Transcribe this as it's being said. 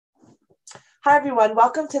Hi, everyone.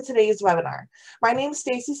 Welcome to today's webinar. My name is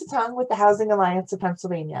Stacy Satong with the Housing Alliance of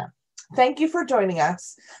Pennsylvania. Thank you for joining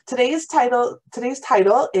us. Today's title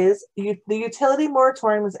is The Utility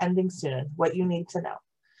Moratorium is Ending Soon, What You Need to Know.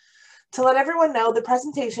 To let everyone know, the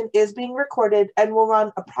presentation is being recorded and will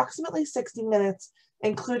run approximately 60 minutes,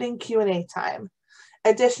 including Q&A time.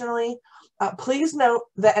 Additionally, please note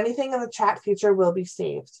that anything in the chat feature will be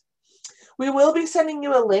saved. We will be sending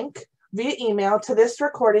you a link via email to this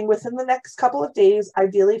recording within the next couple of days,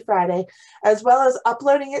 ideally Friday, as well as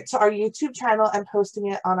uploading it to our YouTube channel and posting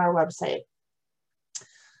it on our website.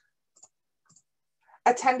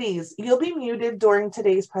 Attendees, you'll be muted during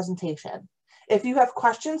today's presentation. If you have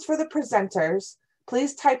questions for the presenters,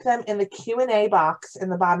 please type them in the Q&A box in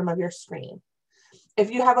the bottom of your screen.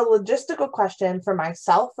 If you have a logistical question for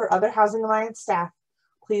myself or other Housing Alliance staff,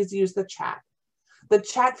 please use the chat. The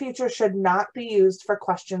chat feature should not be used for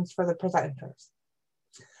questions for the presenters.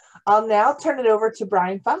 I'll now turn it over to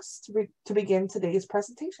Brian Fuss to begin today's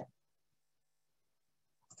presentation.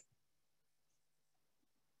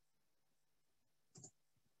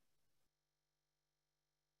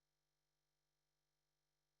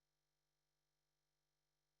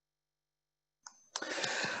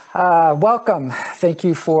 Welcome. Thank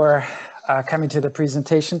you for coming to the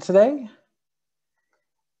presentation today.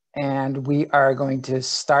 And we are going to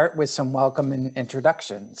start with some welcome and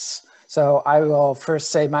introductions. So I will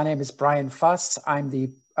first say my name is Brian Fuss. I'm the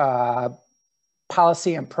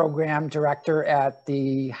Policy and Program Director at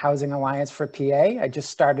the Housing Alliance for PA. I just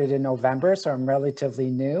started in November, so I'm relatively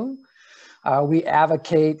new. We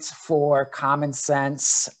advocate for common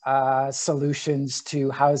sense solutions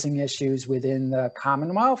to housing issues within the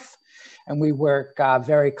Commonwealth. And we work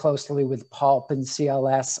very closely with PULP and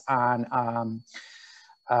CLS on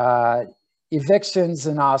evictions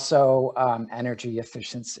and also energy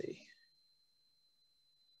efficiency.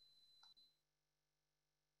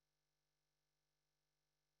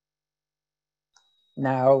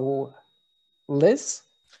 Now, Liz?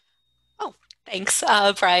 Thanks,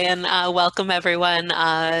 Brian. Welcome, everyone.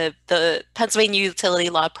 The Pennsylvania Utility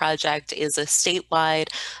Law Project is a statewide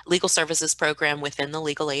legal services program within the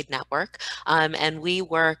Legal Aid Network, and we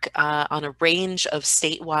work on a range of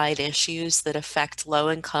statewide issues that affect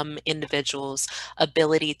low-income individuals'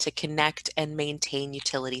 ability to connect and maintain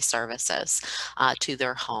utility services to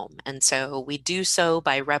their home. And so we do so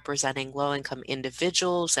by representing low-income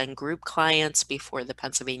individuals and group clients before the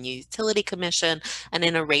Pennsylvania Utility Commission and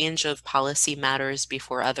in a range of policy matters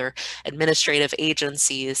before other administrative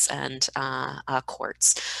agencies and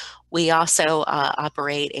courts. We also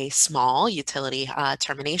operate a small utility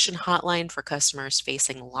termination hotline for customers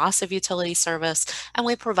facing loss of utility service, and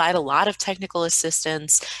we provide a lot of technical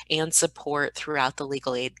assistance and support throughout the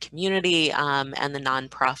legal aid community and the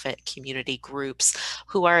nonprofit community groups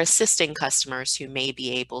who are assisting customers who may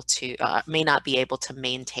not be able to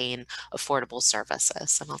maintain affordable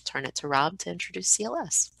services. And I'll turn it to Rob to introduce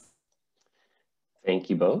CLS.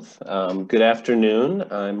 Thank you both. Good afternoon.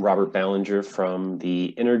 I'm Robert Ballinger from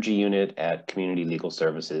the Energy Unit at Community Legal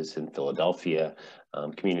Services in Philadelphia.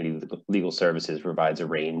 Community Legal Services provides a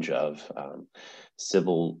range of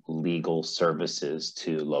civil legal services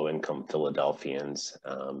to low-income Philadelphians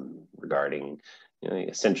regarding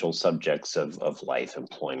essential subjects of life,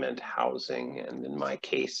 employment, housing, and in my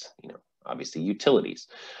case, obviously utilities.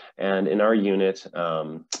 And in our unit,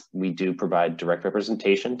 we do provide direct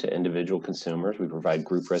representation to individual consumers. We provide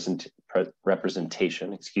group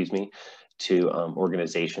representation, to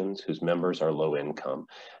organizations whose members are low income,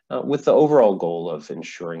 with the overall goal of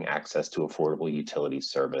ensuring access to affordable utility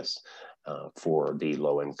service for the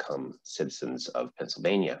low income citizens of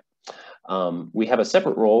Pennsylvania. We have a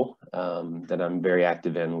separate role that I'm very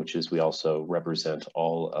active in, which is we also represent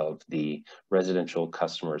all of the residential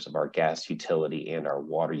customers of our gas utility and our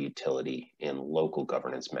water utility in local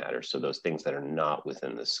governance matters. So those things that are not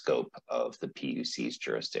within the scope of the PUC's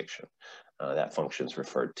jurisdiction. That function is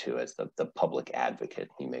referred to as the public advocate.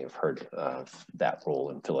 You may have heard of that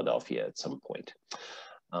role in Philadelphia at some point.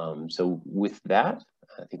 So with that,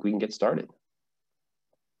 I think we can get started.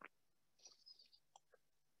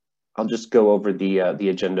 I'll just go over the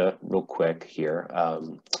agenda real quick here.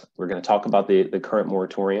 We're going to talk about the current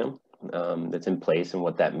moratorium that's in place and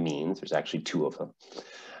what that means. There's actually two of them.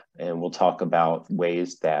 And we'll talk about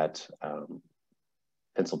ways that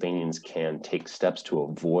Pennsylvanians can take steps to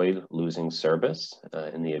avoid losing service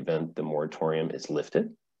in the event the moratorium is lifted.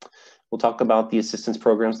 We'll talk about the assistance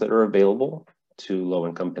programs that are available to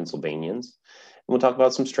low-income Pennsylvanians. And we'll talk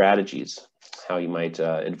about some strategies, how you might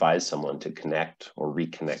advise someone to connect or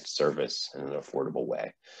reconnect service in an affordable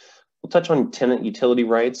way. We'll touch on tenant utility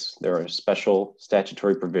rights. There are special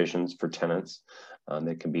statutory provisions for tenants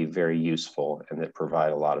that can be very useful and that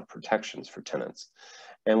provide a lot of protections for tenants.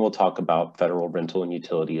 And we'll talk about federal rental and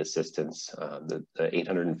utility assistance, the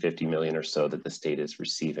 $850 million or so that the state is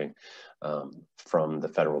receiving from the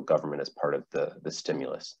federal government as part of the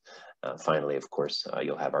stimulus. Finally, of course,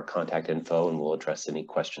 you'll have our contact info and we'll address any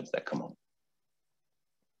questions that come up.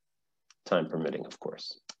 Time permitting, of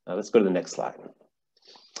course. Let's go to the next slide.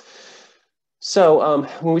 So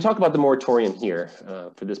when we talk about the moratorium here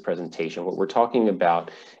for this presentation, what we're talking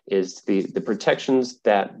about is the protections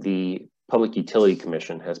that the Public Utility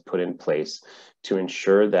Commission has put in place to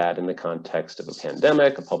ensure that in the context of a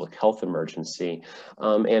pandemic, a public health emergency,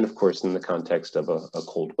 and of course in the context of a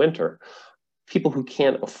cold winter, people who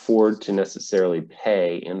can't afford to necessarily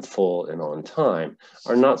pay in full and on time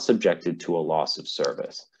are not subjected to a loss of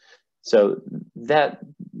service. So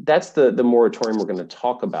that's the moratorium we're going to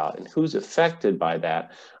talk about, and who's affected by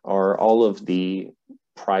that are all of the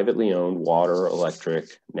privately owned water,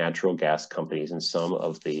 electric, natural gas companies, and some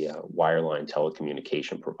of the wireline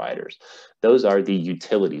telecommunication providers. Those are the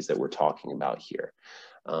utilities that we're talking about here.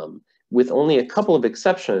 With only a couple of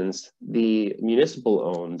exceptions, the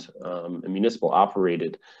municipal-owned and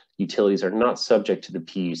municipal-operated utilities are not subject to the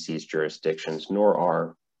PUC's jurisdictions, nor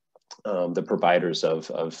are the providers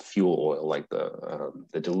of fuel oil, like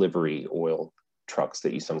the delivery oil trucks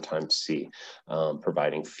that you sometimes see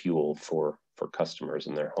providing fuel for customers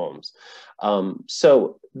in their homes.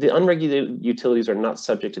 So the unregulated utilities are not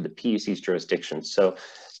subject to the PUC's jurisdiction. So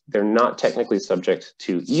they're not technically subject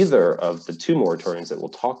to either of the two moratoriums that we'll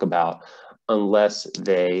talk about unless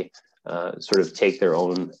they sort of take their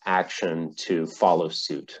own action to follow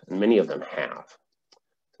suit. And many of them have.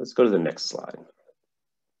 Let's go to the next slide.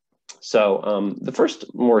 So the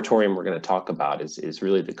first moratorium we're going to talk about is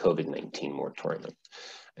really the COVID-19 moratorium.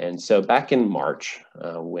 And so back in March,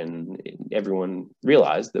 when everyone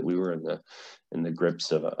realized that we were in the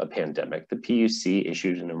grips of a pandemic, the PUC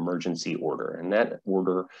issued an emergency order, and that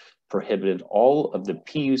order prohibited all of the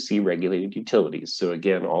PUC regulated utilities. So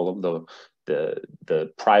again, all of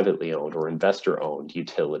the privately owned or investor owned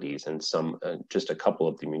utilities and some just a couple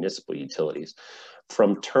of the municipal utilities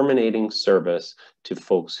from terminating service to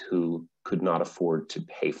folks who could not afford to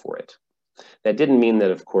pay for it. That didn't mean that,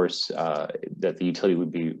 of course, that the utility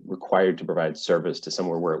would be required to provide service to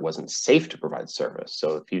somewhere where it wasn't safe to provide service.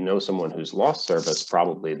 So if you know someone who's lost service,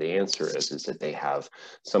 probably the answer is that they have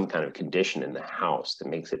some kind of condition in the house that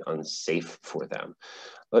makes it unsafe for them.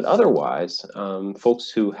 But otherwise, folks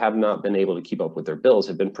who have not been able to keep up with their bills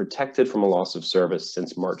have been protected from a loss of service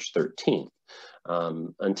since March 13th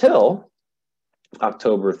until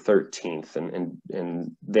October 13th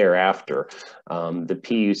and thereafter, the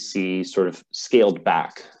PUC sort of scaled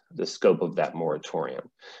back the scope of that moratorium.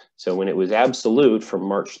 So when it was absolute from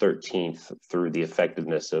March 13th through the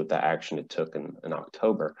effectiveness of the action it took in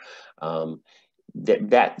October,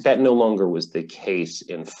 that no longer was the case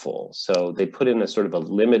in full. So they put in a sort of a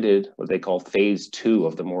limited, what they call phase 2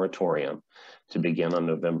 of the moratorium to begin on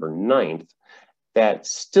November 9th. That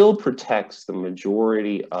still protects the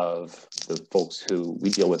majority of the folks who we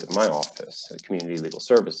deal with in my office, Community Legal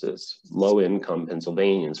Services. Low-income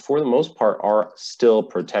Pennsylvanians, for the most part, are still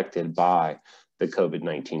protected by the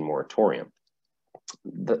COVID-19 moratorium.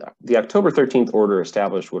 The October 13th order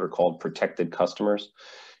established what are called protected customers,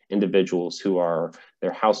 individuals who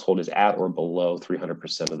their household is at or below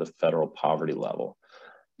 300% of the federal poverty level.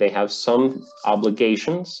 They have some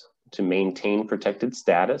obligations to maintain protected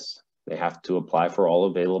status. They have to apply for all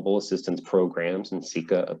available assistance programs and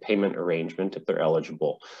seek a payment arrangement if they're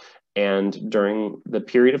eligible. And during the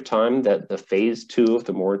period of time that the phase 2 of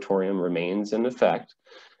the moratorium remains in effect,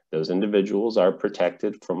 those individuals are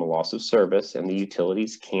protected from a loss of service, and the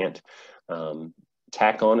utilities can't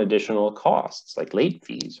tack on additional costs like late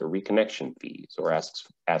fees or reconnection fees or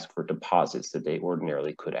ask for deposits that they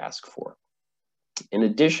ordinarily could ask for. In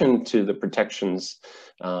addition to the protections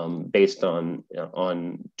based on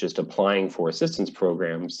just applying for assistance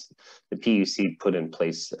programs, the PUC put in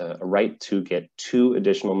place a right to get 2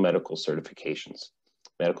 additional medical certifications.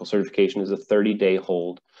 Medical certification is a 30-day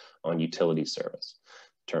hold on utility service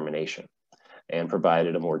termination, and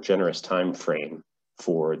provided a more generous time frame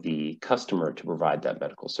for the customer to provide that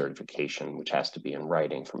medical certification, which has to be in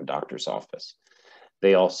writing from a doctor's office.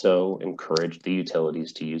 They also encourage the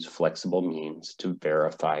utilities to use flexible means to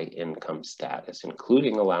verify income status,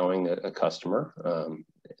 including allowing a customer,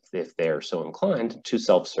 if they are so inclined, to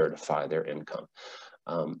self-certify their income.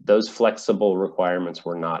 Those flexible requirements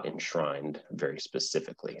were not enshrined very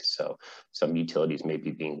specifically, so some utilities may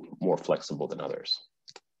be being more flexible than others.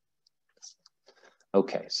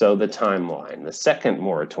 Okay, so the timeline. The second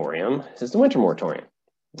moratorium is the winter moratorium.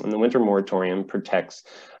 And the winter moratorium protects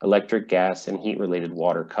electric, gas, and heat-related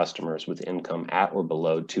water customers with income at or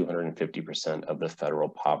below 250% of the federal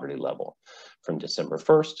poverty level from December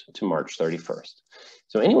 1st to March 31st.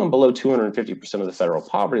 So anyone below 250% of the federal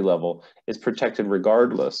poverty level is protected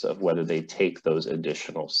regardless of whether they take those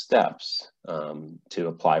additional steps to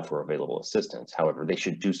apply for available assistance. However, they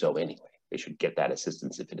should do so anyway. They should get that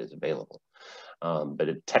assistance if it is available.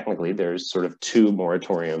 But technically, there's sort of two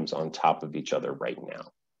moratoriums on top of each other right now.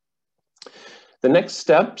 The next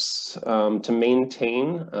steps to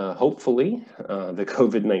maintain, hopefully, the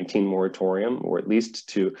COVID-19 moratorium, or at least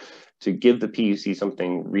to give the PUC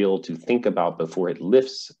something real to think about before it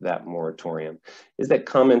lifts that moratorium, is that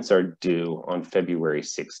comments are due on February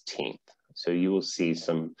 16th. So you will see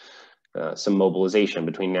some mobilization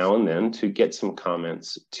between now and then to get some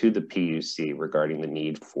comments to the PUC regarding the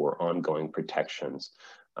need for ongoing protections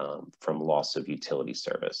from loss of utility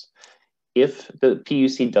service. If the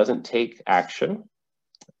PUC doesn't take action,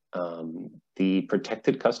 the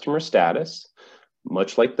protected customer status,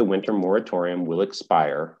 much like the winter moratorium, will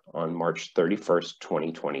expire on March 31st,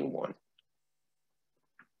 2021.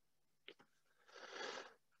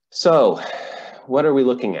 So, what are we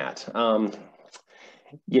looking at?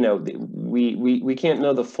 You know, we can't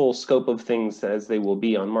know the full scope of things as they will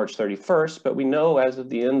be on March 31st, but we know as of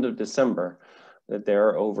the end of December that there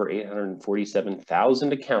are over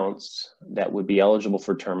 847,000 accounts that would be eligible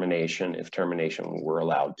for termination if termination were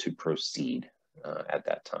allowed to proceed at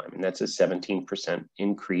that time. And that's a 17%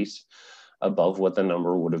 increase above what the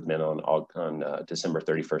number would have been on December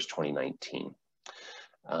 31st, 2019.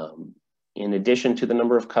 In addition to the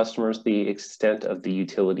number of customers, the extent of the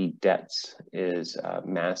utility debts is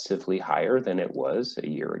massively higher than it was a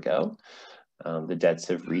year ago. The debts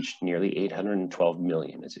have reached nearly 812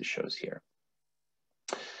 million, as it shows here.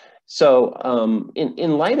 So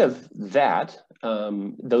in light of that,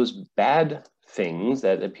 those bad things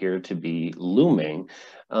that appear to be looming,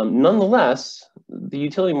 nonetheless, the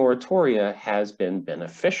utility moratoria has been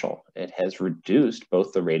beneficial. It has reduced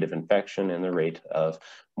both the rate of infection and the rate of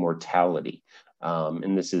mortality.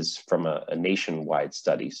 And this is from a nationwide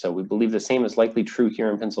study. So we believe the same is likely true here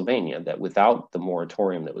in Pennsylvania, that without the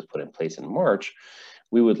moratorium that was put in place in March,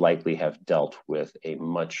 we would likely have dealt with a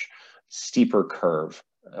much steeper curve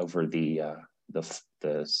over the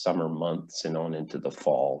summer months and on into the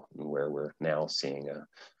fall, where we're now seeing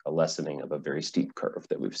a lessening of a very steep curve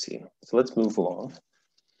that we've seen. So let's move along.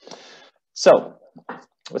 So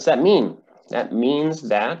what's that mean? That means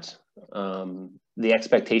that the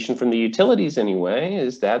expectation from the utilities anyway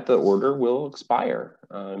is that the order will expire.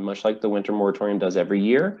 Much like the winter moratorium does every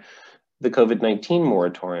year, the COVID-19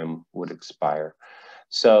 moratorium would expire.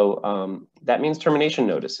 So that means termination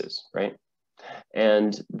notices, right?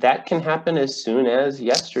 And that can happen as soon as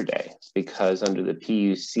yesterday, because under the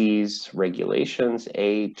PUC's regulations,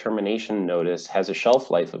 a termination notice has a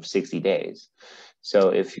shelf life of 60 days. So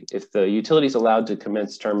if the utility is allowed to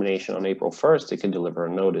commence termination on April 1st, it can deliver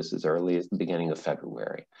a notice as early as the beginning of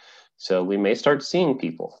February. So we may start seeing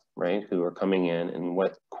people, right, who are coming in and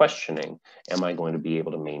questioning, am I going to be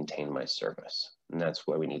able to maintain my service? And that's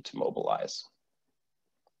where we need to mobilize.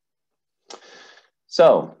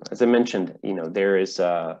 So, as I mentioned, you know, there is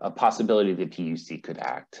a possibility the PUC could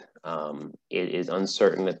act. It is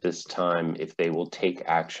uncertain at this time if they will take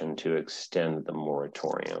action to extend the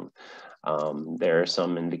moratorium. There are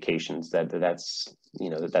some indications that that's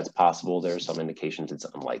possible. There are some indications it's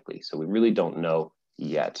unlikely. So we really don't know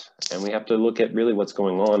yet. And we have to look at really what's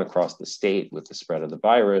going on across the state with the spread of the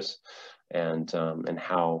virus and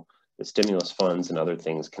how the stimulus funds and other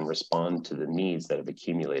things can respond to the needs that have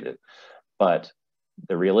accumulated. But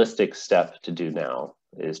the realistic step to do now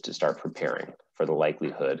is to start preparing for the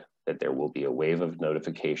likelihood that there will be a wave of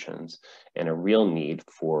notifications and a real need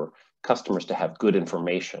for customers to have good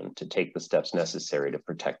information to take the steps necessary to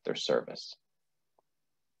protect their service.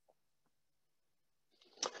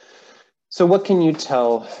 So what can you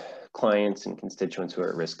tell clients and constituents who are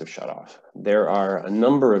at risk of shutoff? There are a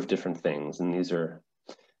number of different things, and these are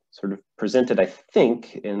sort of presented, I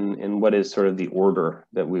think, in what is sort of the order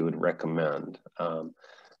that we would recommend.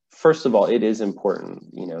 First of all, it is important,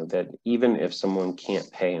 you know, that even if someone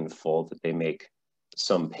can't pay in full, that they make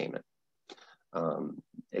some payment.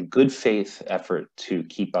 A good faith effort to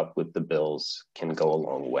keep up with the bills can go a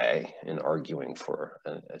long way in arguing for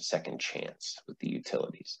a second chance with the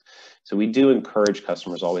utilities. So we do encourage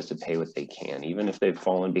customers always to pay what they can. Even if they've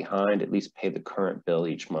fallen behind, at least pay the current bill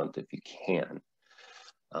each month if you can.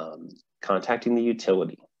 Contacting the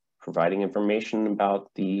utility, providing information about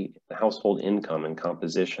the household income and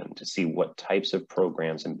composition to see what types of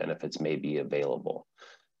programs and benefits may be available.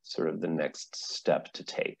 Sort of the next step to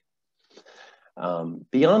take.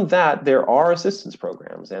 Beyond that, there are assistance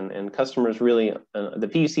programs, and customers really, the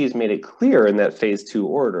PUC has made it clear in that phase 2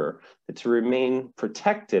 order that to remain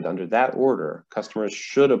protected under that order, customers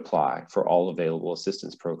should apply for all available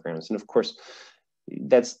assistance programs. And of course,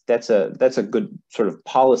 that's a good sort of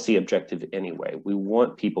policy objective anyway. We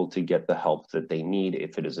want people to get the help that they need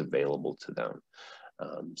if it is available to them.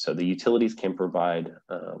 So the utilities can provide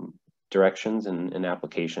directions and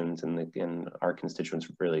applications, and our constituents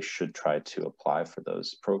really should try to apply for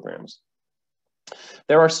those programs.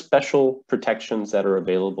 There are special protections that are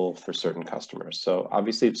available for certain customers. So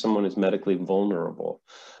obviously, if someone is medically vulnerable,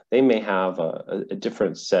 they may have a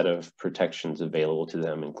different set of protections available to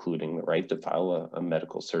them, including the right to file a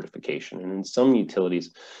medical certification. And in some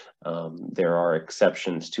utilities, there are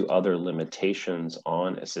exceptions to other limitations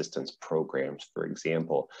on assistance programs. For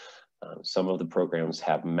example, some of the programs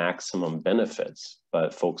have maximum benefits,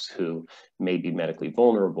 but folks who may be medically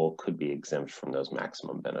vulnerable could be exempt from those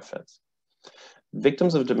maximum benefits.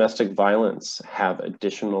 Victims of domestic violence have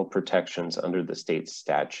additional protections under the state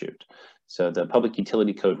statute. So the Public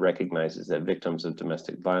Utility Code recognizes that victims of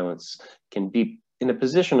domestic violence can be in a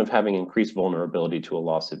position of having increased vulnerability to a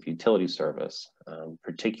loss of utility service,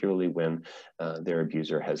 particularly when their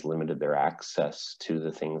abuser has limited their access to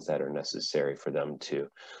the things that are necessary for them to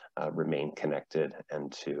remain connected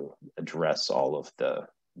and to address all of the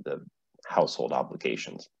household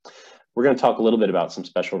obligations. We're going to talk a little bit about some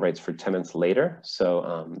special rights for tenants later,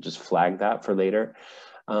 so just flag that for later.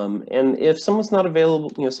 And if someone's not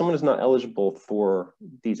available, someone is not eligible for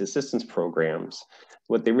these assistance programs,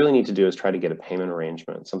 what they really need to do is try to get a payment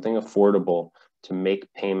arrangement, something affordable to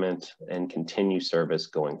make payment and continue service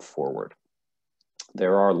going forward.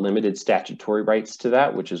 There are limited statutory rights to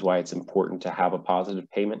that, which is why it's important to have a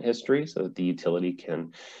positive payment history so that the utility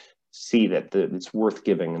can see that it's worth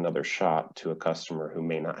giving another shot to a customer who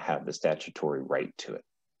may not have the statutory right to it.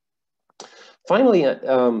 Finally,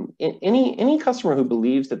 any customer who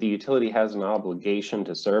believes that the utility has an obligation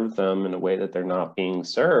to serve them in a way that they're not being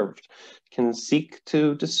served can seek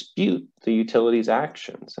to dispute the utility's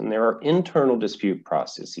actions. And there are internal dispute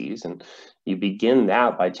processes, and you begin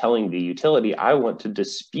that by telling the utility, I want to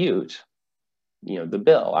dispute the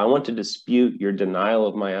bill. I want to dispute your denial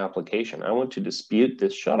of my application. I want to dispute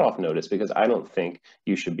this shutoff notice because I don't think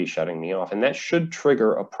you should be shutting me off. And that should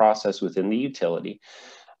trigger a process within the utility.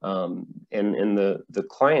 And the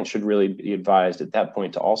client should really be advised at that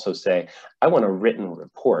point to also say, I want a written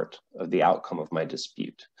report of the outcome of my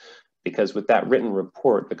dispute. Because with that written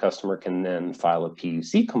report, the customer can then file a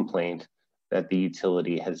PUC complaint that the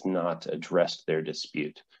utility has not addressed their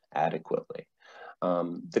dispute adequately.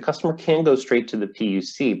 The customer can go straight to the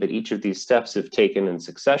PUC, but each of these steps, if taken in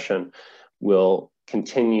succession, will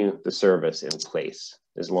continue the service in place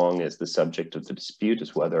as long as the subject of the dispute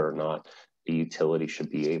is whether or not the utility should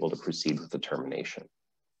be able to proceed with the termination.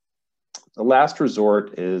 The last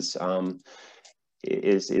resort is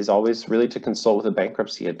always really to consult with a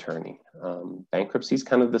bankruptcy attorney. Bankruptcy is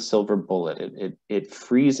kind of the silver bullet. It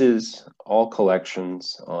freezes all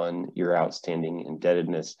collections on your outstanding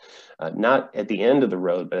indebtedness, not at the end of the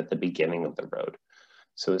road, but at the beginning of the road.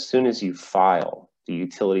 So as soon as you file, the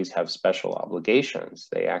utilities have special obligations.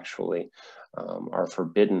 They actually are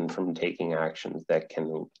forbidden from taking actions that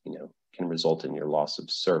can result in your loss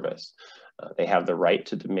of service. They have the right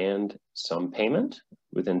to demand some payment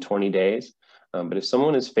within 20 days. But if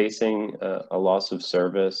someone is facing a loss of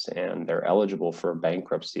service and they're eligible for a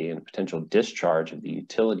bankruptcy and potential discharge of the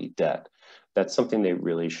utility debt, that's something they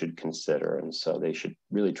really should consider. And so they should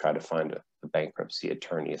really try to find a bankruptcy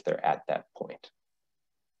attorney if they're at that point.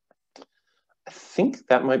 I think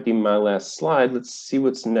that might be my last slide. Let's see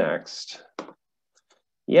what's next.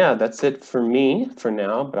 Yeah, that's it for me for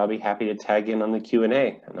now, but I'll be happy to tag in on the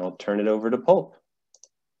Q&A, and I'll turn it over to PULP.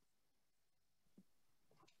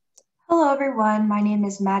 Hello, everyone. My name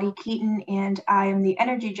is Maddie Keaton, and I am the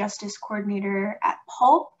Energy Justice Coordinator at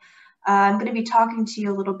PULP. I'm going to be talking to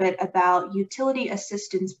you a little bit about utility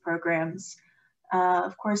assistance programs.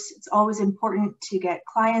 Of course, it's always important to get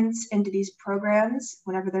clients into these programs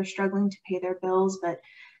whenever they're struggling to pay their bills, but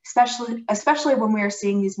especially when we are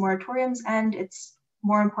seeing these moratoriums, and it's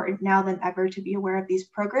more important now than ever to be aware of these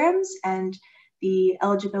programs and the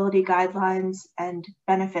eligibility guidelines and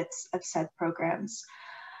benefits of said programs.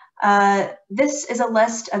 This is a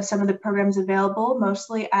list of some of the programs available,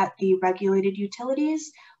 mostly at the regulated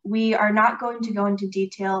utilities. We are not going to go into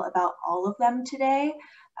detail about all of them today,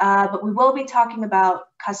 but we will be talking about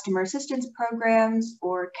customer assistance programs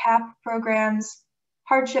or CAP programs,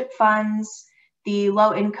 hardship funds, the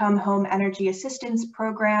Low-Income Home Energy Assistance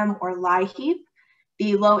Program, or LIHEAP,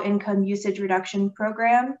 the Low-Income Usage Reduction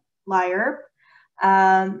Program, LIRP,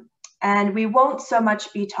 and we won't so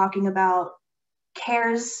much be talking about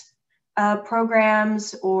CARES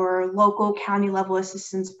programs or local county level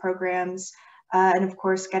assistance programs, and of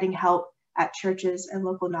course getting help at churches and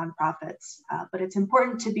local nonprofits. But it's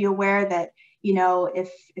important to be aware that, you know,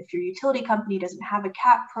 if your utility company doesn't have a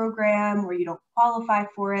CAP program or you don't qualify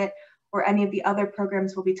for it, or any of the other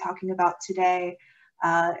programs we'll be talking about today,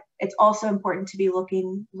 it's also important to be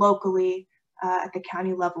looking locally at the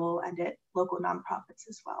county level and at local nonprofits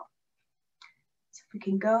as well. So if we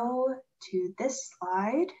can go to this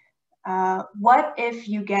slide. What if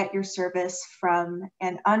you get your service from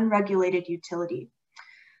an unregulated utility?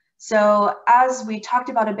 So as we talked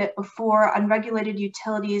about a bit before, unregulated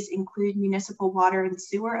utilities include municipal water and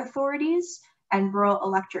sewer authorities and rural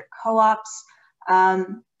electric co-ops.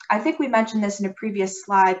 I think we mentioned this in a previous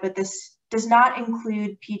slide, but this does not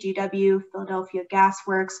include PGW, Philadelphia Gas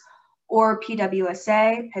Works, or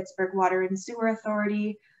PWSA, Pittsburgh Water and Sewer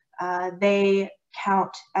Authority. They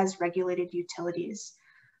count as regulated utilities.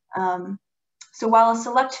 So while a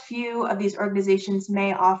select few of these organizations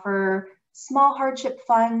may offer small hardship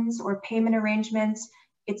funds or payment arrangements,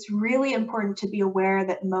 it's really important to be aware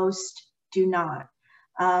that most do not.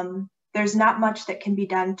 There's not much that can be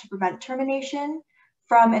done to prevent termination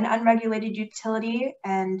from an unregulated utility,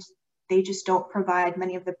 and they just don't provide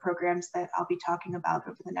many of the programs that I'll be talking about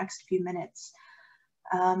over the next few minutes.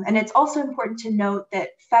 And it's also important to note that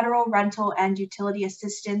federal rental and utility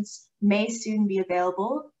assistance may soon be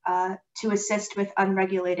available to assist with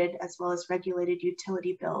unregulated as well as regulated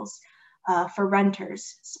utility bills for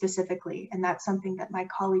renters specifically. And that's something that my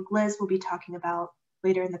colleague Liz will be talking about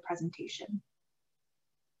later in the presentation.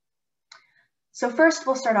 So first,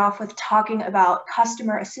 we'll start off with talking about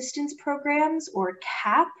customer assistance programs, or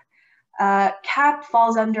CAP. CAP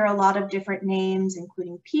falls under a lot of different names,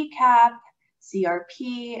 including PCAP,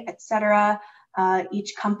 CRP, etc.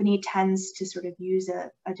 Each company tends to sort of use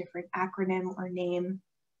a different acronym or name.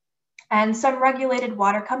 And some regulated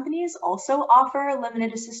water companies also offer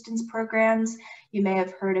limited assistance programs. You may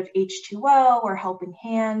have heard of H2O or Helping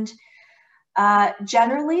Hand.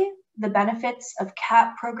 Generally, the benefits of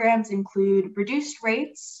CAP programs include reduced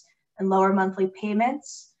rates and lower monthly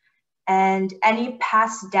payments, and any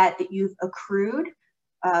past debt that you've accrued.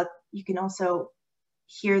 You can also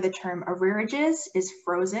hear the term arrearages is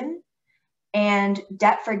frozen, and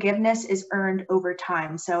debt forgiveness is earned over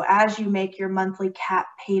time. So as you make your monthly CAP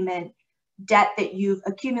payment, debt that you've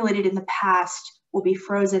accumulated in the past will be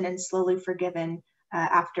frozen and slowly forgiven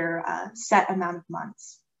after a set amount of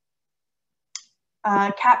months.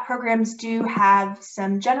 CAP programs do have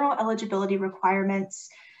some general eligibility requirements.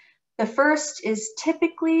 The first is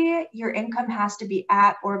typically your income has to be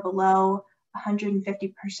at or below 150%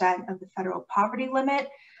 of the federal poverty limit.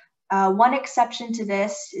 One exception to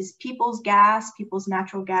this is People's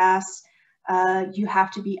natural gas. You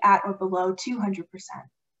have to be at or below 200%.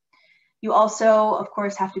 You also, of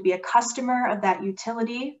course, have to be a customer of that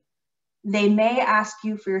utility. They may ask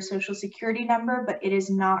you for your social security number, but it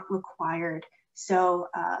is not required. So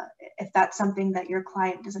if that's something that your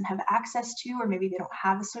client doesn't have access to, or maybe they don't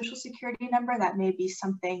have a social security number, that may be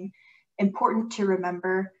something important to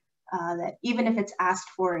remember, that even if it's asked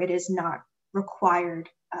for, it is not required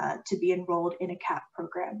to be enrolled in a CAP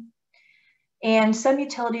program. And some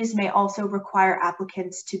utilities may also require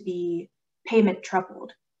applicants to be payment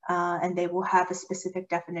troubled, and they will have a specific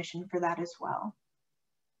definition for that as well.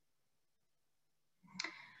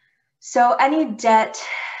 So any debt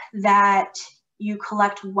that you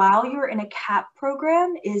collect while you're in a CAP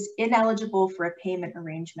program is ineligible for a payment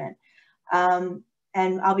arrangement. And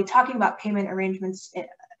I'll be talking about payment arrangements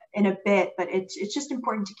in a bit, but it's just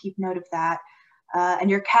important to keep note of that. And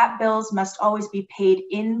your CAP bills must always be paid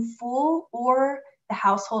in full, or the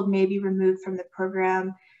household may be removed from the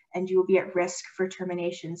program and you will be at risk for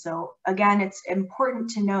termination. So again, it's important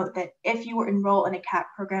to note that if you enroll in a CAP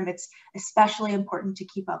program, it's especially important to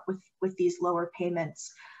keep up with these lower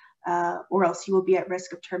payments, or else you will be at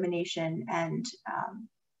risk of termination, and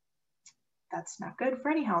that's not good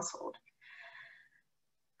for any household.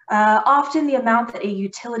 Often the amount that a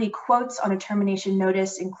utility quotes on a termination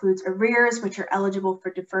notice includes arrears, which are eligible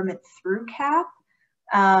for deferment through CAP.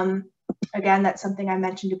 Again, that's something I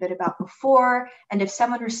mentioned a bit about before. And if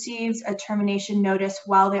someone receives a termination notice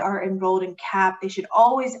while they are enrolled in CAP, they should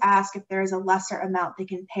always ask if there is a lesser amount they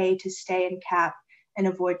can pay to stay in CAP and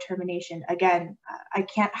avoid termination. Again, I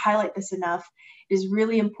can't highlight this enough. It is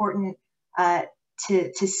really important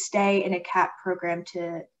to stay in a CAP program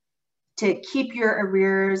to keep your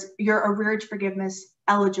arrearage forgiveness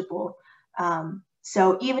eligible.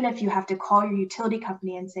 So even if you have to call your utility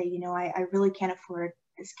company and say, you know, I really can't afford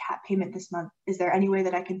this CAP payment this month, is there any way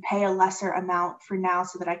that I can pay a lesser amount for now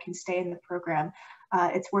so that I can stay in the program?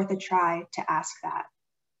 It's worth a try to ask that.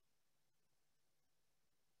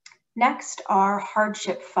 Next are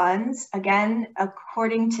hardship funds. Again,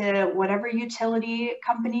 according to whatever utility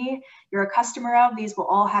company you're a customer of, these will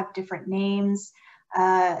all have different names.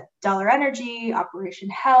 Dollar Energy, Operation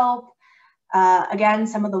Help. Again,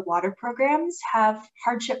 some of the water programs have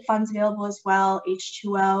hardship funds available as well,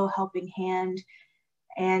 H2O, Helping Hand.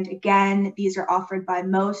 And again, these are offered by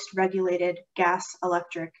most regulated gas,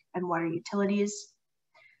 electric, and water utilities.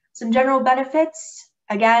 Some general benefits.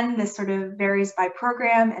 Again, this sort of varies by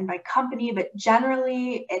program and by company, but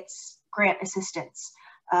generally it's grant assistance,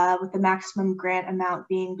 with the maximum grant amount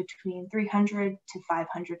being between $300 to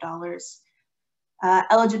 $500.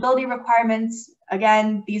 Eligibility requirements,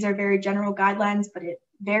 again, these are very general guidelines, but it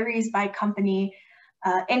varies by company.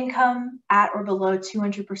 Income at or below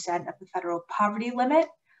 200% of the federal poverty limit.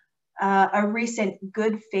 A recent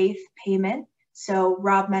good faith payment. So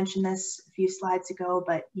Rob mentioned this a few slides ago,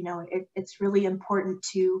 but you know, it's really important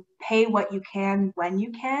to pay what you can when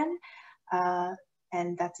you can.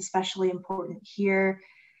 And that's especially important here.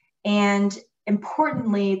 And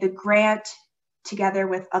importantly, the grant, together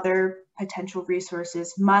with other potential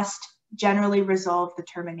resources, must generally resolve the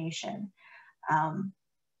termination.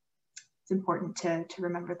 It's important to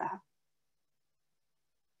remember that.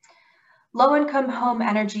 Low-income home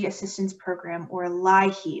energy assistance program, or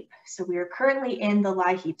LIHEAP. So we are currently in the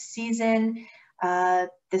LIHEAP season.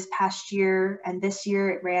 This past year and this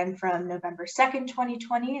year it ran from November 2nd,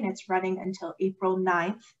 2020, and it's running until April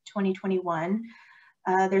 9th, 2021.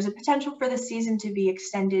 There's a potential for the season to be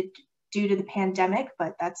extended due to the pandemic,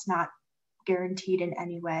 but that's not guaranteed in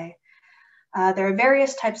any way. There are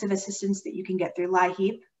various types of assistance that you can get through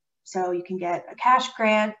LIHEAP. So you can get a cash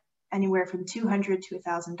grant, anywhere from $200 to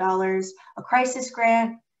 $1,000, a crisis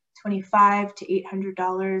grant, $25 to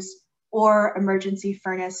 $800, or emergency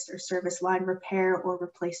furnace or service line repair or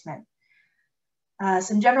replacement.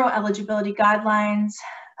 Some general eligibility guidelines,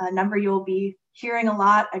 a number you'll be hearing a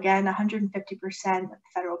lot, again, 150% of the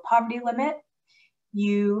federal poverty limit.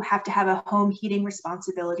 You have to have a home heating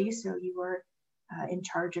responsibility, so you are in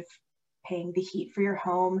charge of paying the heat for your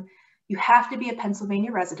home. You have to be a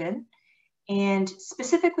Pennsylvania resident. And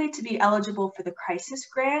specifically to be eligible for the crisis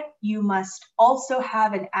grant, you must also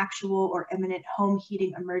have an actual or imminent home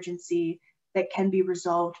heating emergency that can be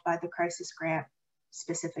resolved by the crisis grant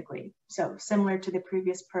specifically. So similar to the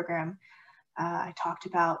previous program I talked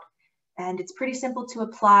about. And it's pretty simple to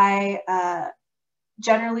apply.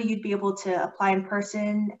 Generally, you'd be able to apply in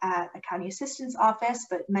person at a county assistance office,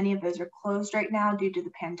 but many of those are closed right now due to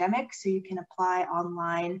the pandemic, so you can apply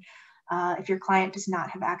online. If your client does not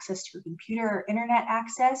have access to a computer or internet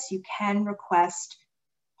access, you can request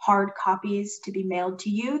hard copies to be mailed to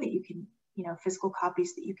you that you can, physical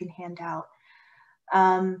copies that you can hand out.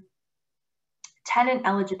 Tenant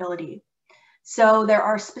eligibility. So there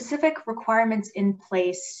are specific requirements in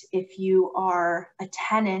place if you are a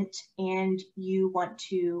tenant and you want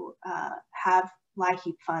to have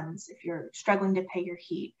LIHEAP funds, if you're struggling to pay your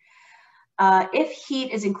heat. If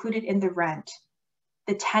heat is included in the rent,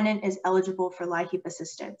 the tenant is eligible for LIHEAP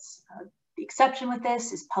assistance. The exception with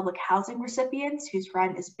this is public housing recipients whose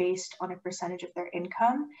rent is based on a percentage of their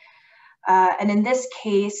income. And in this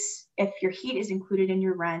case, if your heat is included in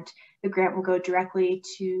your rent, the grant will go directly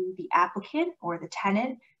to the applicant or the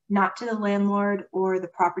tenant, not to the landlord or the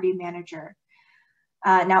property manager.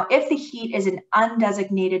 Now, if the heat is an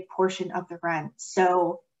undesignated portion of the rent,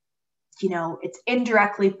 so, it's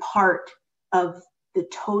indirectly part of the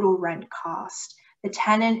total rent cost, the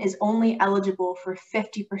tenant is only eligible for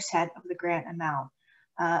 50% of the grant amount.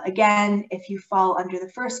 Again, if you fall under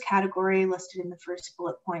the first category listed in the first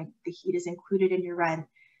bullet point, the heat is included in your rent,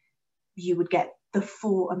 you would get the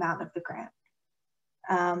full amount of the grant.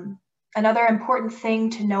 Another important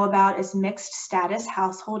thing to know about is mixed status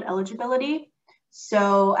household eligibility.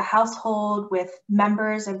 So a household with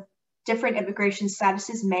members of different immigration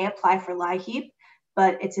statuses may apply for LIHEAP,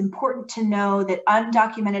 but it's important to know that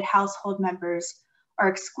undocumented household members are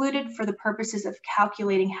excluded for the purposes of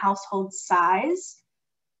calculating household size,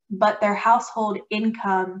 but their household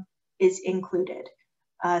income is included.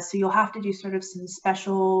 So you'll have to do sort of some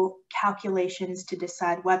special calculations to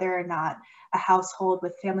decide whether or not a household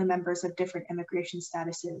with family members of different immigration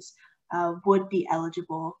statuses would be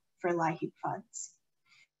eligible for LIHEAP funds.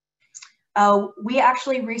 We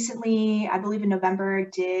actually recently, I believe in November,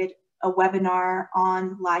 did a webinar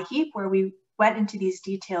on LIHEAP where we went into these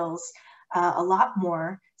details a lot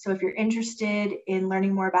more. So if you're interested in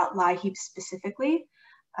learning more about LIHEAP specifically,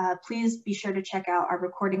 please be sure to check out our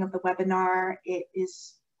recording of the webinar. It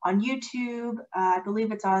is on YouTube. I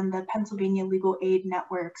believe it's on the Pennsylvania Legal Aid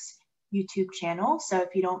Network's YouTube channel. So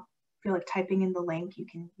if you don't feel like typing in the link, you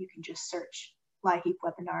can just search LIHEAP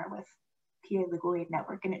webinar with PA Legal Aid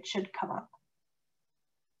Network and it should come up.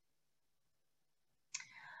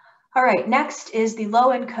 All right, next is the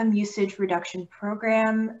Low Income Usage Reduction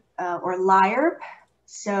Program, or LIRP.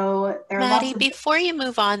 So there are Maddie, lots of— before you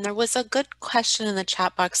move on, there was a good question in the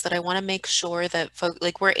chat box that I want to make sure that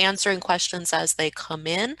we're answering questions as they come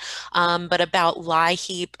in, but about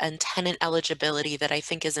LIHEAP and tenant eligibility that I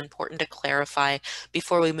think is important to clarify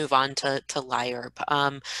before we move on to LIRP.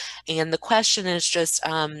 And the question is just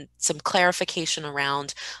some clarification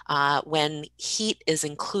around when heat is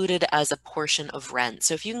included as a portion of rent.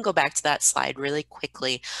 So if you can go back to that slide really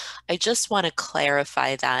quickly, I just want to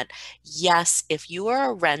clarify that, yes, if you are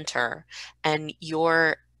a renter and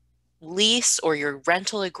your lease or your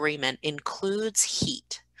rental agreement includes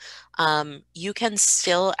heat, you can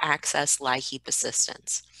still access LIHEAP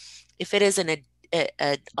assistance. If it is an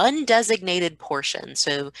undesignated portion,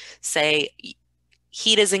 so say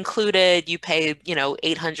heat is included, you pay,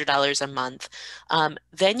 $800 a month,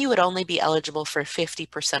 then you would only be eligible for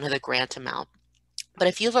 50% of the grant amount. But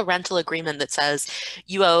if you have a rental agreement that says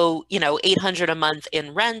you owe, $800 a month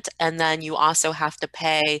in rent, and then you also have to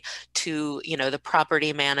pay to, the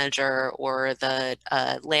property manager or the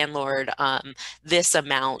landlord this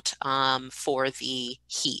amount for the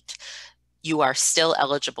heat, you are still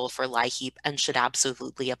eligible for LIHEAP and should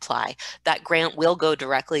absolutely apply. That grant will go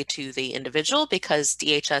directly to the individual because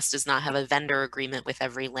DHS does not have a vendor agreement with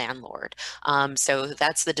every landlord. So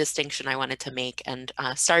that's the distinction I wanted to make. And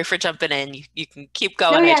sorry for jumping in. You can keep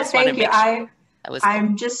going. No, yeah, I just want to make sure that was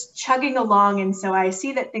I'm just chugging along, and so I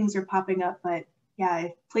see that things are popping up, but yeah,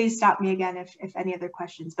 please stop me again if any other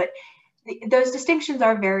questions. But those distinctions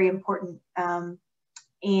are very important, and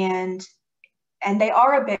they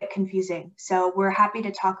are a bit confusing. So we're happy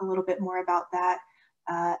to talk a little bit more about that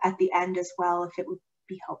at the end as well, if it would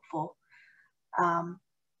be helpful.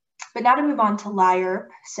 But now to move on to LIRP.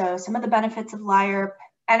 So some of the benefits of LIRP: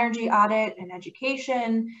 energy audit and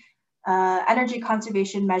education. Energy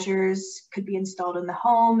conservation measures could be installed in the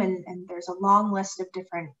home, and there's a long list of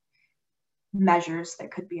different measures that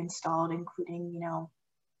could be installed, including,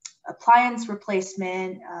 appliance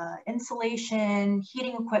replacement, insulation,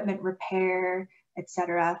 heating equipment repair,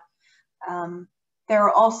 etc. There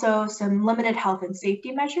are also some limited health and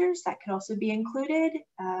safety measures that could also be included,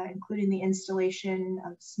 including the installation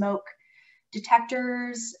of smoke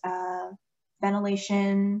detectors,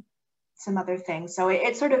 ventilation, some other things. So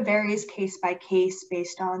it sort of varies case by case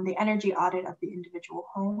based on the energy audit of the individual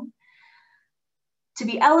home. To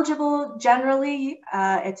be eligible, generally,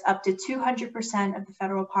 it's up to 200% of the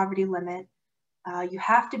federal poverty limit. You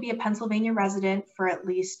have to be a Pennsylvania resident for at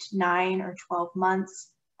least 9 or 12 months.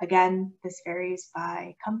 Again, this varies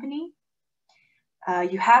by company.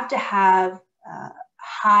 You have to have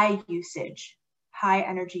high usage, high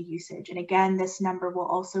energy usage. And again, this number will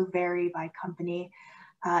also vary by company.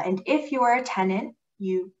 And if you are a tenant,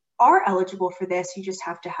 you are eligible for this. You just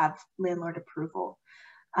have to have landlord approval.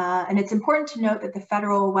 And it's important to note that the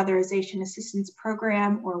Federal Weatherization Assistance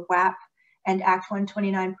Program, or WAP, and Act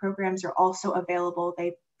 129 programs are also available.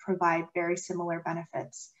 They provide very similar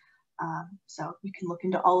benefits. So you can look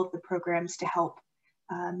into all of the programs to help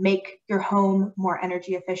make your home more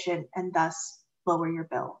energy efficient and thus lower your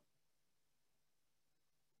bill.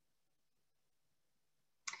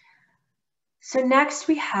 So next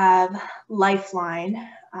we have Lifeline.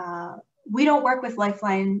 We don't work with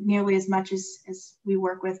Lifeline nearly as much as we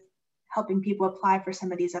work with helping people apply for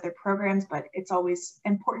some of these other programs, but it's always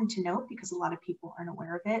important to note because a lot of people aren't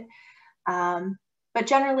aware of it. But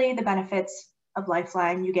generally, the benefits of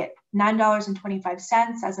Lifeline: you get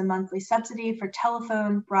 $9.25 as a monthly subsidy for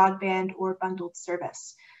telephone, broadband, or bundled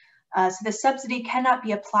service. So the subsidy cannot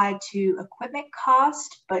be applied to equipment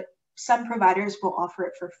cost, but some providers will offer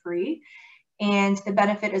it for free. And the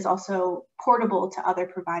benefit is also portable to other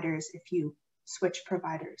providers if you switch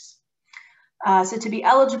providers. So to be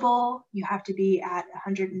eligible, you have to be at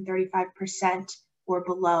 135% or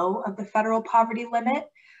below of the federal poverty limit.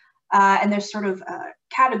 And there's sort of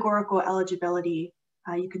categorical eligibility.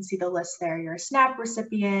 You can see the list there. You're a SNAP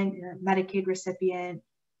recipient, you're a Medicaid recipient,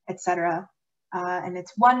 etc. And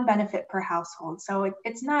it's one benefit per household. So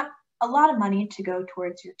it's not a lot of money to go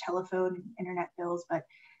towards your telephone and internet bills, but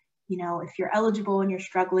if you're eligible and you're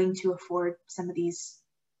struggling to afford some of these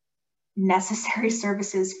necessary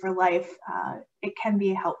services for life, it can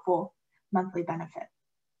be a helpful monthly benefit.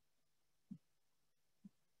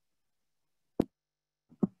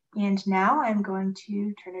 And now I'm going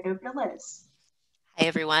to turn it over to Liz. Hi,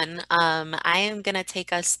 everyone. I am going to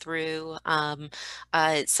take us through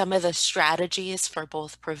some of the strategies for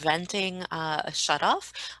both preventing a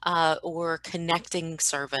shutoff or connecting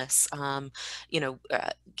service.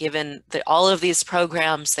 Given that all of these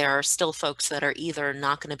programs, there are still folks that are either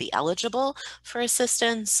not going to be eligible for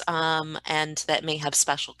assistance and that may have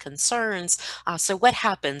special concerns. So what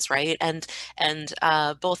happens, right? And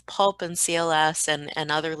both PULP and CLS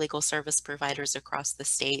and other legal service providers across the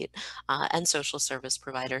state and social service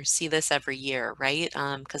providers see this every year, right?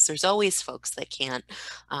 Because there's always folks that can't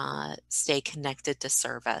stay connected to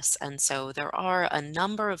service. And so there are a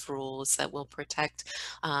number of rules that will protect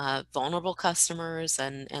vulnerable customers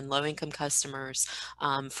and low-income customers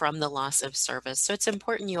from the loss of service. So it's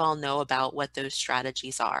important you all know about what those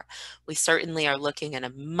strategies are. We certainly are looking at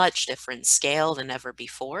a much different scale than ever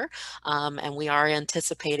before, and we are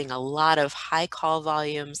anticipating a lot of high call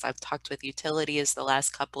volumes. I've talked with utilities the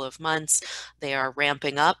last couple of months. They are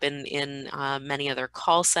ramping up in many of their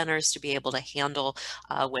call centers to be able to handle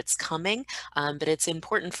what's coming. But it's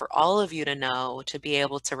important for all of you to know to be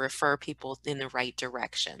able to refer people in the right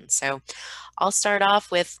direction. So I'll start off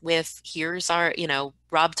with here's our,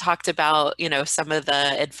 Rob talked about, some of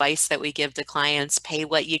the advice that we give to clients: pay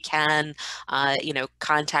what you can,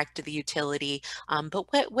 contact the utility.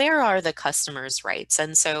 But where are the customers' rights?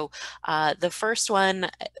 And so the first one,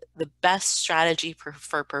 the best strategy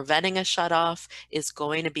for preventing a shutoff is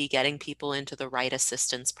going to be getting people into the right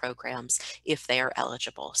assistance programs if they are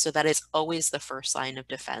eligible. So that is always the first line of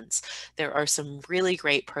defense. There are some really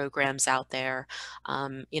great programs out there.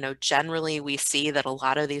 Generally we see that a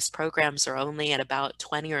lot of these programs are only at about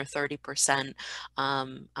 20 or 30%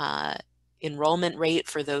 enrollment rate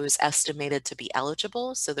for those estimated to be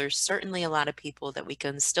eligible. So there's certainly a lot of people that we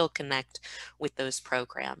can still connect with those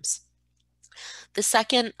programs. The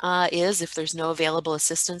second is if there's no available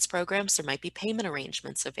assistance programs, there might be payment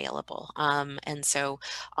arrangements available. And so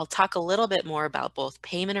I'll talk a little bit more about both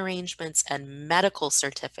payment arrangements and medical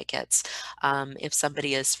certificates if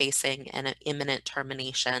somebody is facing an imminent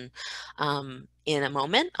termination. In a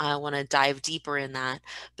moment, I want to dive deeper in that,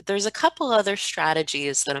 but there's a couple other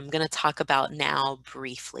strategies that I'm going to talk about now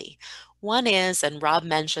briefly. One is, and Rob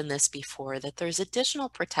mentioned this before, that there's additional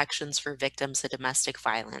protections for victims of domestic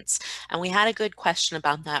violence. And we had a good question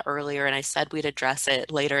about that earlier, and I said we'd address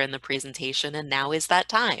it later in the presentation, and now is that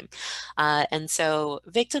time. And so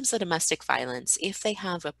victims of domestic violence, if they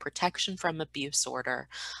have a protection from abuse order,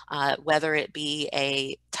 whether it be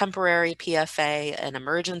a temporary PFA, an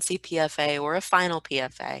emergency PFA, or a final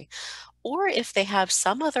PFA, or if they have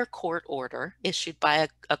some other court order issued by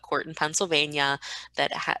a court in Pennsylvania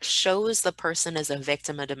that shows the person as a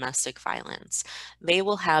victim of domestic violence, they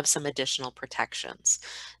will have some additional protections.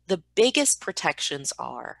 The biggest protections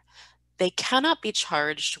are they cannot be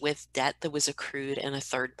charged with debt that was accrued in a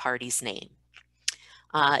third party's name.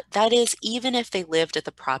 That is, even if they lived at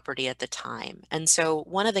the property at the time. And so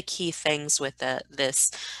one of the key things with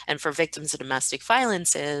this, and for victims of domestic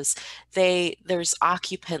violence, is there's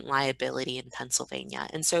occupant liability in Pennsylvania.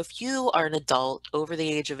 And so if you are an adult over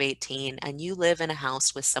the age of 18 and you live in a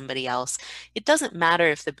house with somebody else, it doesn't matter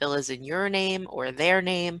if the bill is in your name or their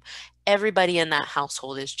name, everybody in that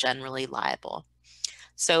household is generally liable.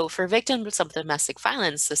 So for victims of domestic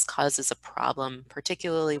violence, this causes a problem,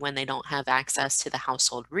 particularly when they don't have access to the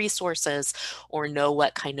household resources or know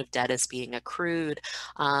what kind of debt is being accrued.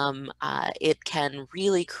 It can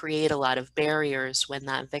really create a lot of barriers when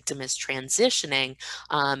that victim is transitioning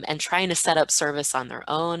and trying to set up service on their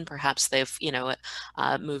own. Perhaps they've,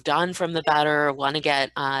 moved on from the better or want to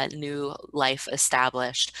get new life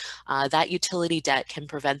established. That utility debt can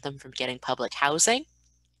prevent them from getting public housing.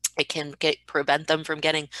 It can prevent them from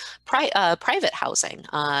getting private housing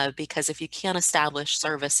because if you can't establish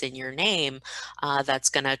service in your name, that's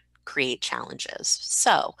going to create challenges.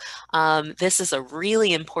 So this is a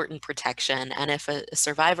really important protection. And if a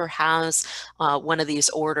survivor has one of these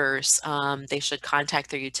orders, they should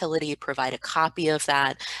contact their utility, provide a copy of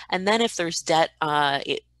that. And then if there's debt,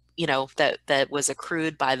 that was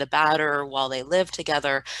accrued by the batter while they live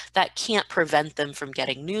together, that can't prevent them from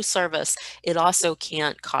getting new service. It also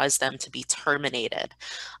can't cause them to be terminated.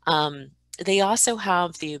 they also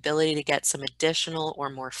have the ability to get some additional or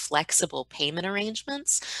more flexible payment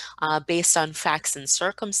arrangements based on facts and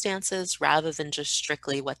circumstances rather than just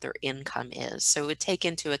strictly what their income is. So it would take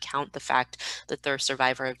into account the fact that they're a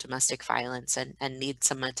survivor of domestic violence and need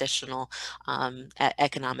some additional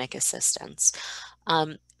economic assistance.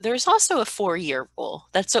 There's also a 4-year rule,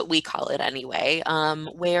 that's what we call it anyway,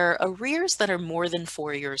 where arrears that are more than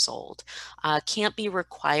 4 years old can't be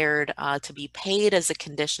required to be paid as a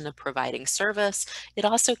condition of providing service. It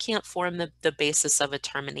also can't form the basis of a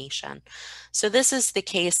termination. So this is the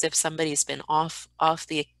case if somebody's been off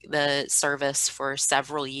the service for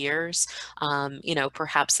several years. You know,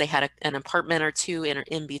 perhaps they had an apartment or two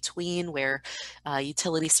in between where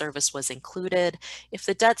utility service was included. If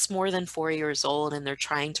the debt's more than 4 years old and they're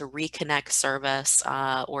trying to reconnect service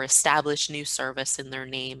or establish new service in their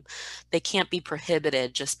name, they can't be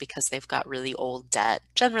prohibited just because they've got really old debt.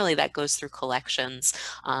 Generally, that goes through collections.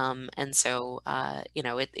 And so, you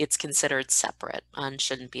know, it's considered separate and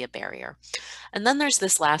shouldn't be a barrier. And then there's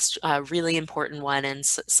this last really important one, and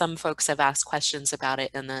some folks have asked questions about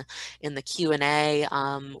it in the Q&A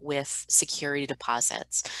with security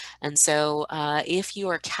deposits. And so if you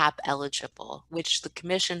are CAP eligible, which the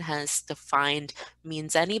Commission has defined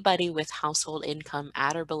means anybody with household income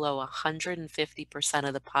at or below 150%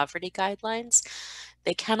 of the poverty guidelines,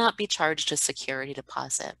 they cannot be charged a security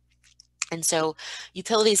deposit. And so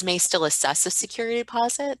utilities may still assess a security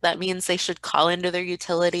deposit. That means they should call into their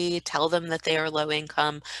utility, tell them that they are low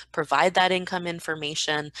income, provide that income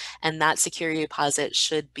information, and that security deposit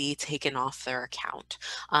should be taken off their account.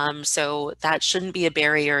 So that shouldn't be a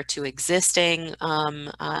barrier to existing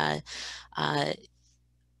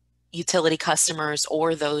utility customers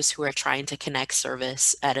or those who are trying to connect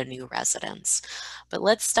service at a new residence. But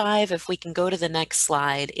let's dive, if we can go to the next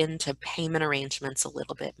slide, into payment arrangements a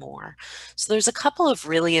little bit more. So there's a couple of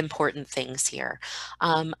really important things here.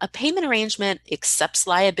 A payment arrangement accepts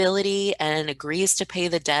liability and agrees to pay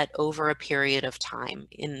the debt over a period of time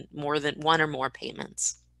in more than one or more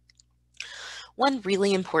payments. One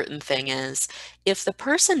really important thing is if the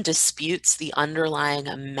person disputes the underlying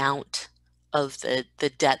amount of the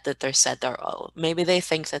debt that they're said they're owed. Maybe they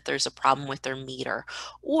think that there's a problem with their meter,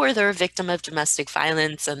 or they're a victim of domestic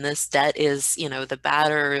violence and this debt is, you know, the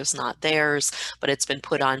batter is not theirs, but it's been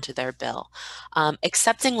put onto their bill.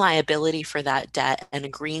 Accepting liability for that debt and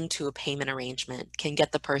agreeing to a payment arrangement can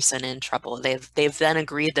get the person in trouble. They've then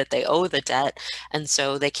agreed that they owe the debt, and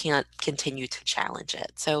so they can't continue to challenge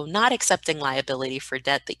it. So not accepting liability for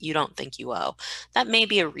debt that you don't think you owe, that may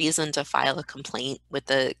be a reason to file a complaint with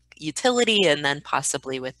the utility and then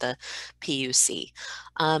possibly with the PUC.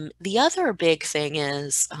 The other big thing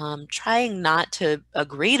is trying not to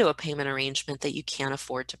agree to a payment arrangement that you can't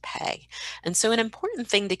afford to pay. And so an important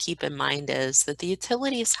thing to keep in mind is that the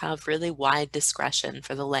utilities have really wide discretion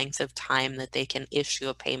for the length of time that they can issue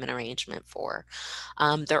a payment arrangement for.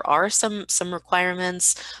 There are some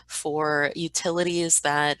requirements for utilities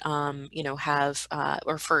that you know, have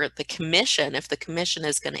or for the commission, if the commission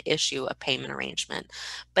is going to issue a payment arrangement.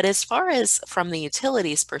 But as far as from the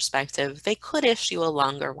utilities perspective, they could issue a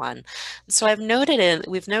longer one. So we've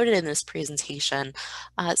noted in this presentation,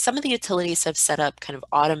 some of the utilities have set up kind of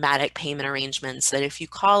automatic payment arrangements that if you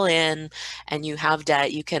call in and you have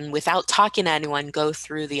debt, you can, without talking to anyone, go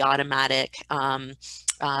through the automatic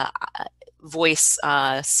voice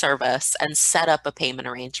service and set up a payment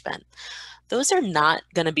arrangement. Those are not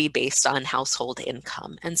going to be based on household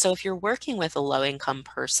income. And so if you're working with a low income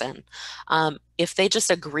person, if they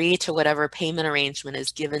just agree to whatever payment arrangement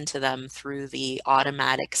is given to them through the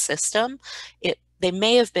automatic system, they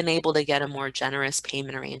may have been able to get a more generous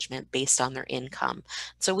payment arrangement based on their income.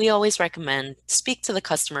 So we always recommend speak to the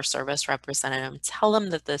customer service representative, tell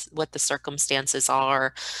them that what the circumstances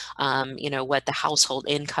are, you know, what the household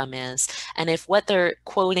income is. And if what they're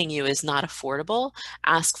quoting you is not affordable,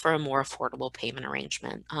 ask for a more affordable payment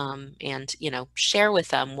arrangement, and, you know, share with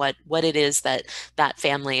them what it is that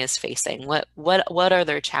family is facing, what are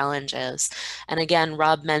their challenges. And again,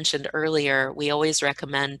 Rob mentioned earlier, we always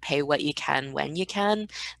recommend pay what you can when you can.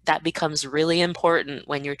 That becomes really important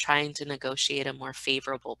when you're trying to negotiate a more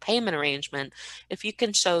favorable payment arrangement. If you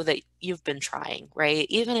can show that you've been trying, right?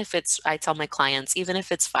 Even if it's, I tell my clients, even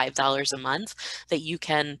if it's $5 a month that you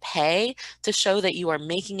can pay to show that you are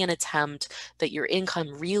making an attempt, that your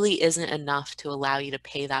income really isn't enough to allow you to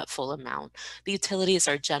pay that full amount. The utilities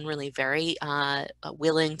are generally very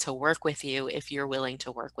willing to work with you if you're willing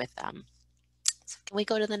to work with them. So can we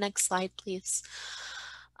go to the next slide, please?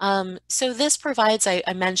 So this provides, I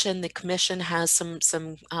mentioned the commission has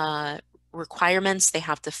some requirements they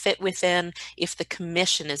have to fit within if the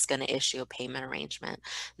commission is going to issue a payment arrangement.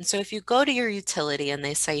 And so if you go to your utility and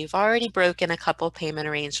they say you've already broken a couple payment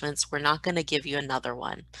arrangements, we're not going to give you another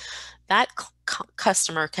one. That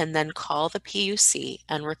customer can then call the PUC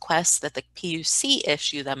and request that the PUC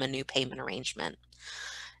issue them a new payment arrangement.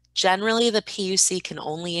 Generally, the PUC can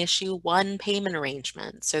only issue one payment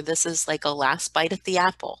arrangement. So this is like a last bite at the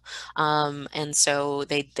apple. And so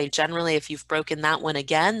they generally, if you've broken that one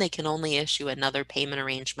again, they can only issue another payment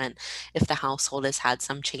arrangement if the household has had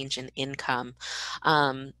some change in income.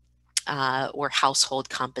 Or household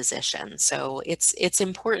composition. So it's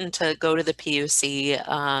important to go to the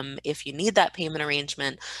PUC if you need that payment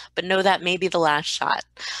arrangement, but know that may be the last shot.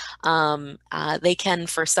 They can,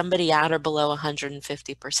 for somebody at or below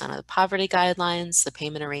 150% of the poverty guidelines, the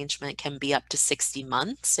payment arrangement can be up to 60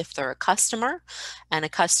 months if they're a customer. And a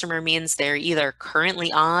customer means they're either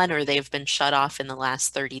currently on or they've been shut off in the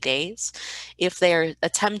last 30 days. If they're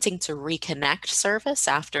attempting to reconnect service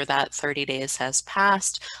after that 30 days has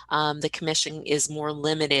passed, the commission is more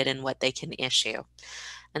limited in what they can issue.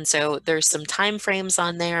 And so there's some time frames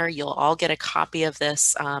on there. You'll all get a copy of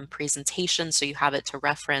this presentation so you have it to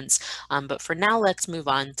reference. But for now, let's move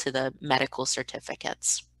on to the medical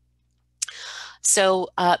certificates. So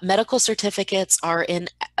medical certificates are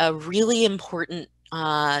a really important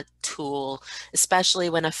tool, especially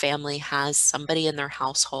when a family has somebody in their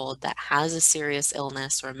household that has a serious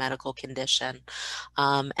illness or a medical condition,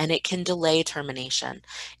 and it can delay termination.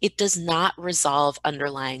 It does not resolve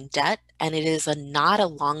underlying debt, and it is not a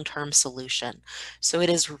long-term solution. So it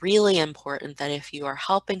is really important that if you are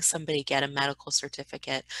helping somebody get a medical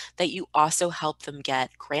certificate, that you also help them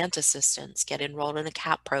get grant assistance, get enrolled in a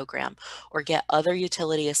CAP program, or get other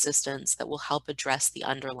utility assistance that will help address the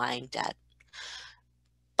underlying debt.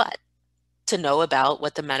 But to know about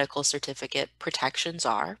what the medical certificate protections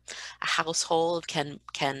are, a household can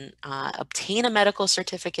obtain a medical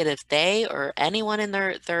certificate if they or anyone in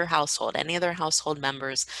their household, any of their household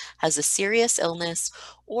members, has a serious illness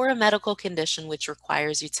or a medical condition which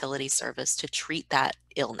requires utility service to treat that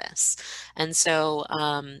illness. And so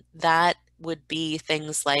that would be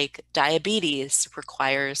things like diabetes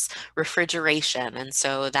requires refrigeration, and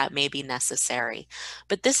so that may be necessary.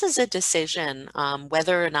 But this is a decision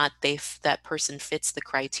whether or not that person fits the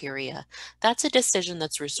criteria. That's a decision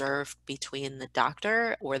that's reserved between the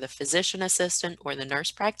doctor or the physician assistant or the nurse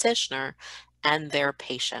practitioner and their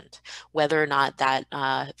patient, whether or not that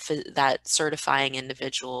that certifying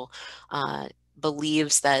individual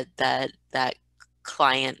believes that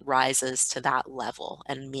client rises to that level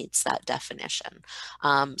and meets that definition.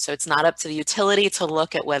 So it's not up to the utility to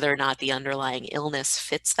look at whether or not the underlying illness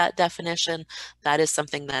fits that definition. That is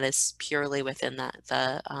something that is purely within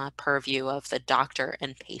the purview of the doctor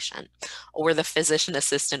and patient, or the physician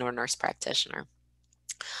assistant or nurse practitioner.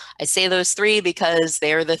 I say those three because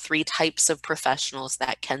they're the three types of professionals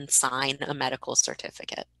that can sign a medical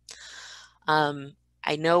certificate.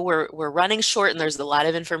 I know we're running short and there's a lot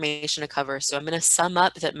of information to cover, so I'm going to sum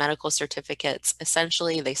up that medical certificates,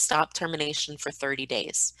 essentially, they stop termination for 30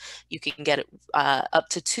 days. You can get up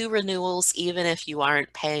to 2 renewals even if you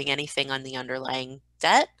aren't paying anything on the underlying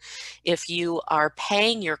debt. If you are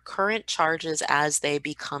paying your current charges as they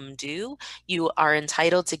become due, you are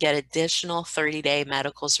entitled to get additional 30-day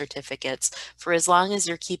medical certificates for as long as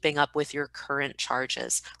you're keeping up with your current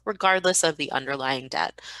charges, regardless of the underlying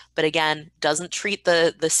debt. But again, doesn't treat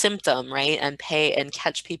the symptom, right, and pay and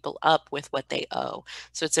catch people up with what they owe.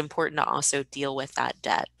 So it's important to also deal with that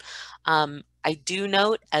debt. I do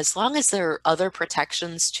note, as long as there are other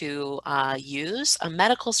protections to use, a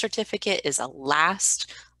medical certificate is a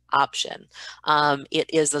last option. It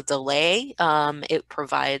is a delay. It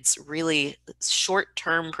provides really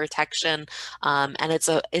short-term protection, and it's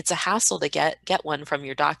a hassle to get one from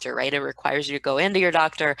your doctor, right? It requires you to go into your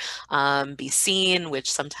doctor, be seen,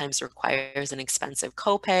 which sometimes requires an expensive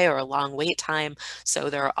copay or a long wait time. So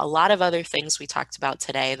there are a lot of other things we talked about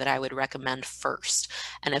today that I would recommend first.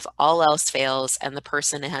 And if all else fails and the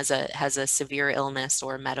person has a severe illness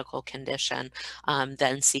or medical condition,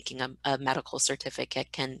 then seeking a medical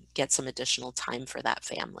certificate can get some additional time for that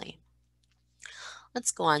family. Let's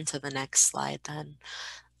go on to the next slide then.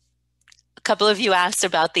 A couple of you asked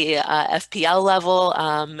about the FPL level,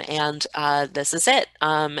 and this is it.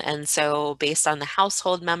 And so based on the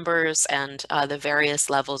household members and the various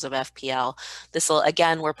levels of FPL, this will,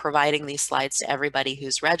 again, we're providing these slides to everybody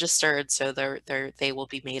who's registered, so they will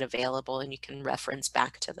be made available and you can reference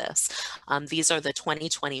back to this. These are the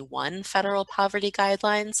 2021 federal poverty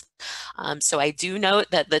guidelines. So I do note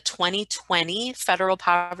that the 2020 federal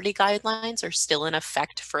poverty guidelines are still in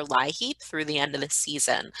effect for LIHEAP through the end of the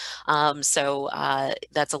season. So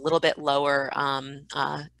that's a little bit lower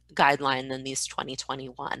guideline than these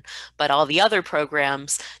 2021, but all the other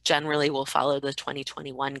programs generally will follow the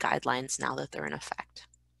 2021 guidelines now that they're in effect.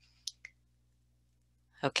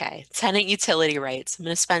 Okay, tenant utility rights. I'm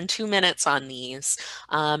going to spend 2 minutes on these,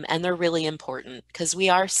 and they're really important because we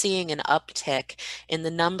are seeing an uptick in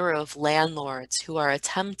the number of landlords who are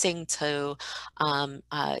attempting to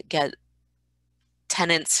get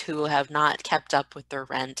tenants who have not kept up with their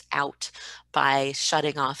rent out by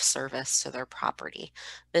shutting off service to their property.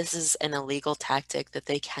 This is an illegal tactic that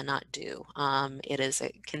they cannot do. It is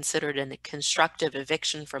considered a constructive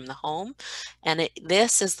eviction from the home. And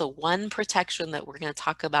this is the one protection that we're going to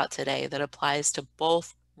talk about today that applies to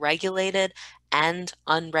both regulated and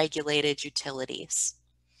unregulated utilities.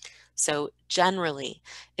 So generally,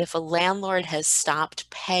 if a landlord has stopped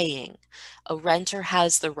paying, a renter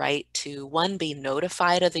has the right to, one, be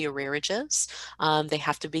notified of the arrearages. They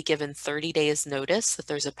have to be given 30 days notice that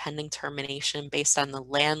there's a pending termination based on the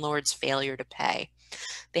landlord's failure to pay.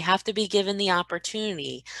 They have to be given the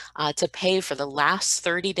opportunity to pay for the last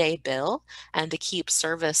 30-day bill and to keep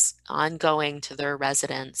service ongoing to their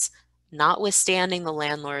residents, notwithstanding the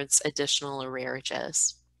landlord's additional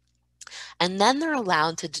arrearages. And then they're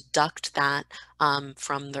allowed to deduct that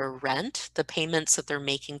from their rent, the payments that they're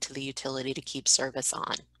making to the utility to keep service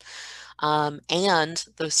on. And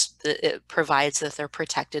it provides that they're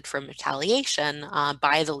protected from retaliation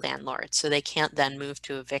by the landlord. So they can't then move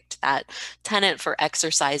to evict that tenant for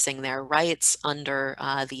exercising their rights under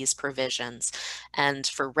these provisions. And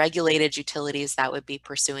for regulated utilities, that would be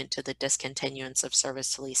pursuant to the Discontinuance of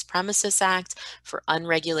Service to Lease Premises Act. For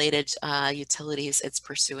unregulated utilities, it's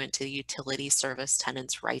pursuant to the Utility Service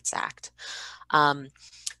Tenants' Rights Act.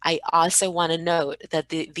 I also want to note that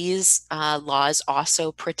these laws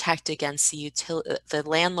also protect against the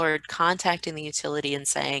landlord contacting the utility and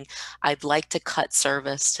saying, I'd like to cut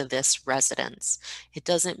service to this residence. It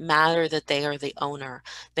doesn't matter that they are the owner.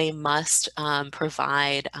 They must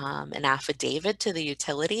provide an affidavit to the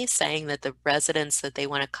utility saying that the residence that they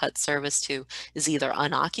want to cut service to is either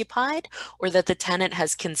unoccupied or that the tenant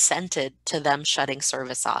has consented to them shutting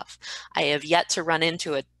service off. I have yet to run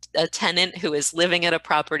into a tenant who is living at a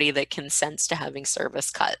property that consents to having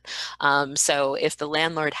service cut. So if the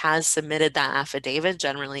landlord has submitted that affidavit,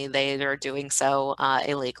 generally they are doing so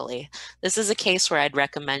illegally. This is a case where I'd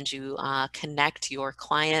recommend you connect your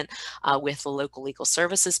client with the local legal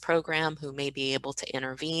services program who may be able to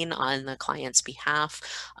intervene on the client's behalf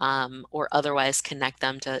or otherwise connect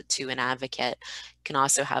them to an advocate. You can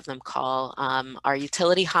also have them call our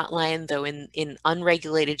utility hotline, though in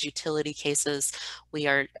unregulated utility cases, we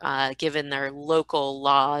are given their local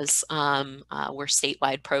laws. We're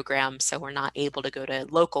statewide programs, so we're not able to go to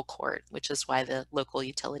local court, which is why the local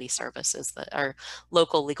utility services, our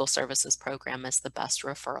local legal services program is the best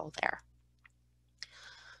referral there.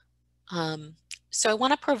 So I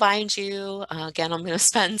want to provide you, again, I'm going to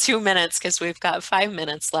spend 2 minutes because we've got 5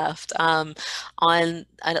 minutes left, on an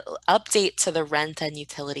update to the rent and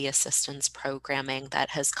utility assistance programming that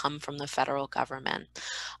has come from the federal government.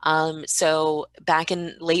 So back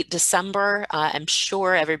in late December, I'm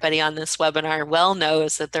sure everybody on this webinar well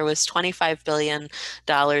knows that there was $25 billion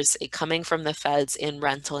coming from the feds in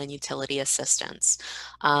rental and utility assistance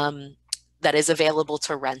that is available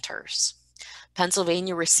to renters.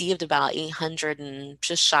 Pennsylvania received about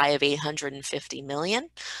just shy of 850 million.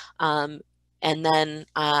 And then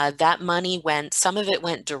that money some of it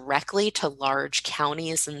went directly to large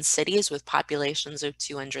counties and cities with populations of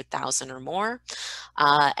 200,000 or more.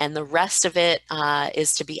 And the rest of it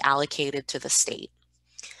is to be allocated to the state.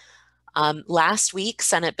 Last week,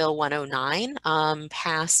 Senate Bill 109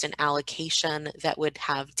 passed an allocation that would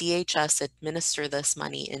have DHS administer this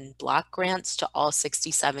money in block grants to all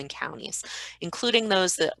 67 counties, including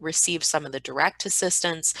those that receive some of the direct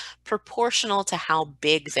assistance proportional to how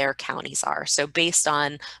big their counties are, so based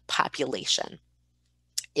on population.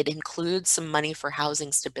 It includes some money for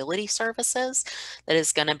housing stability services that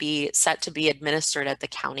is going to be set to be administered at the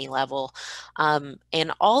county level.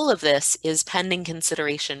 And all of this is pending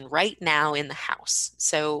consideration right now in the House.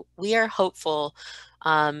 So we are hopeful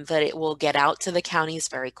that it will get out to the counties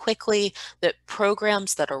very quickly, that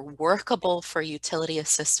programs that are workable for utility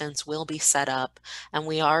assistance will be set up. And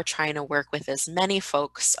we are trying to work with as many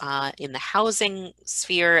folks in the housing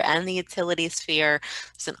sphere and the utility sphere.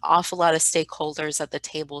 There's an awful lot of stakeholders at the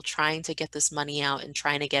table trying to get this money out and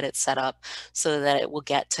trying to get it set up so that it will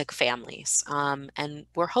get to families. And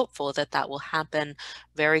we're hopeful that that will happen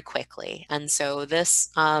very quickly. And so this,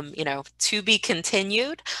 you know, to be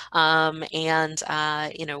continued, and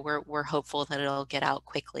you know, we're hopeful that it'll get out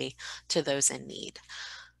quickly to those in need.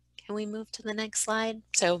 Can we move to the next slide?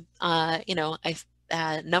 So, you know,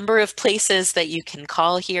 number of places that you can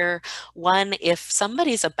call here. One, if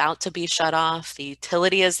somebody's about to be shut off, the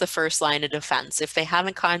utility is the first line of defense. If they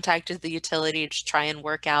haven't contacted the utility to try and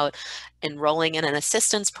work out enrolling in an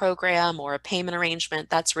assistance program or a payment arrangement,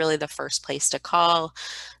 that's really the first place to call.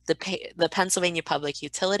 The Pennsylvania Public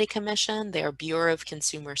Utility Commission, their Bureau of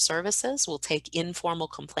Consumer Services, will take informal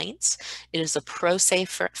complaints. It is a pro-se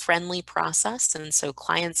friendly process, and so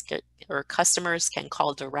clients or customers can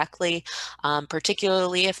call directly,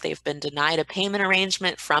 particularly if they've been denied a payment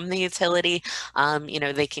arrangement from the utility. You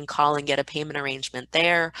know, they can call and get a payment arrangement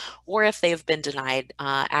there, or if they've been denied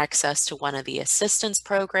access to one of the assistance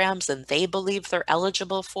programs and they believe they're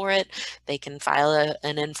eligible for it, they can file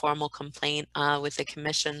an informal complaint with the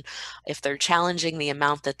commission. If they're challenging the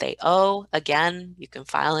amount that they owe, again, you can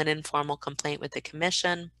file an informal complaint with the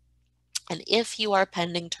commission. And if you are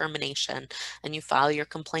pending termination and you file your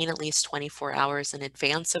complaint at least 24 hours in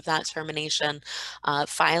advance of that termination,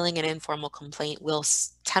 filing an informal complaint will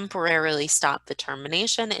temporarily stop the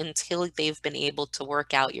termination until they've been able to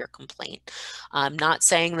work out your complaint. I'm not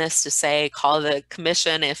saying this to say call the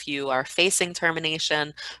commission if you are facing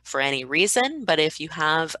termination for any reason, but if you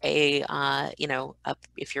have a, you know,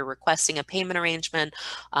 if you're requesting a payment arrangement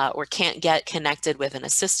or can't get connected with an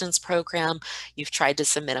assistance program, you've tried to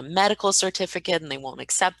submit a medical certificate and they won't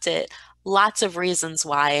accept it. Lots of reasons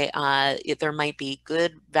why there might be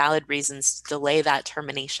good, valid reasons to delay that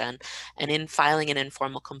termination, and in filing an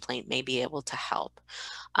informal complaint may be able to help.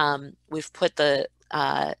 We've put the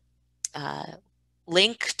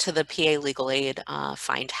link to the PA Legal Aid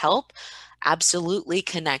Find Help. Absolutely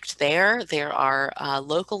connect there. There are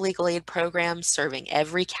local legal aid programs serving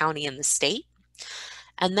every county in the state.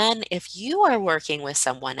 And then if you are working with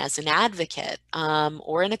someone as an advocate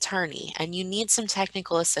or an attorney and you need some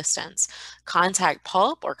technical assistance, contact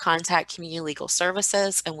PULP or contact Community Legal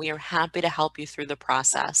Services, and we are happy to help you through the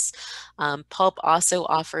process. PULP also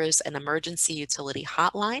offers an emergency utility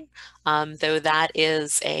hotline, though that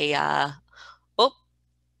is a, oh,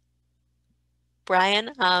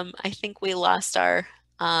 Brian, I think we lost our,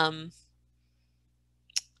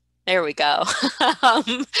 there we go.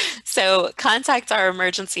 So contact our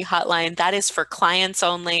emergency hotline. That is for clients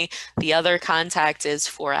only. The other contact is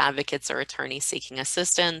for advocates or attorneys seeking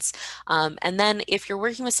assistance. And then if you're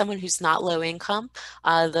working with someone who's not low income,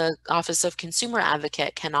 the Office of Consumer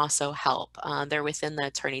Advocate can also help. They're within the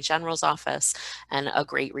Attorney General's office and a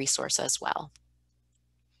great resource as well.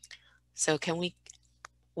 So can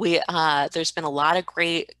there's been a lot of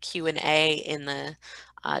great Q&A in the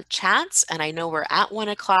chats, and I know we're at 1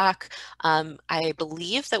 o'clock. I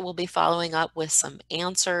believe that we'll be following up with some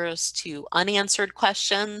answers to unanswered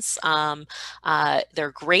questions.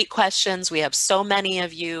 They're great questions. We have so many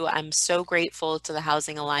of you. I'm so grateful to the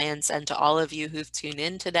Housing Alliance and to all of you who've tuned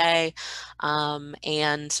in today.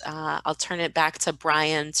 I'll turn it back to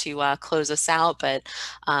Brian to close us out, but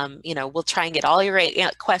you know, we'll try and get all your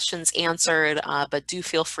questions answered, but do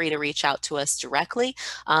feel free to reach out to us directly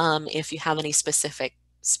if you have any specific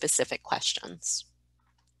questions.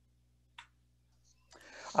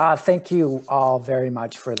 Thank you all very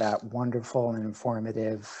much for that wonderful and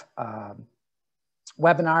informative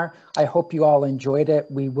webinar. I hope you all enjoyed it.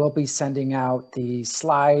 We will be sending out the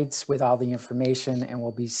slides with all the information, and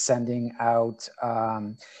we'll be sending out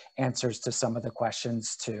answers to some of the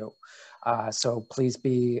questions too. So please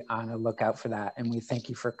be on the lookout for that. And we thank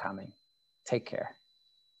you for coming. Take care.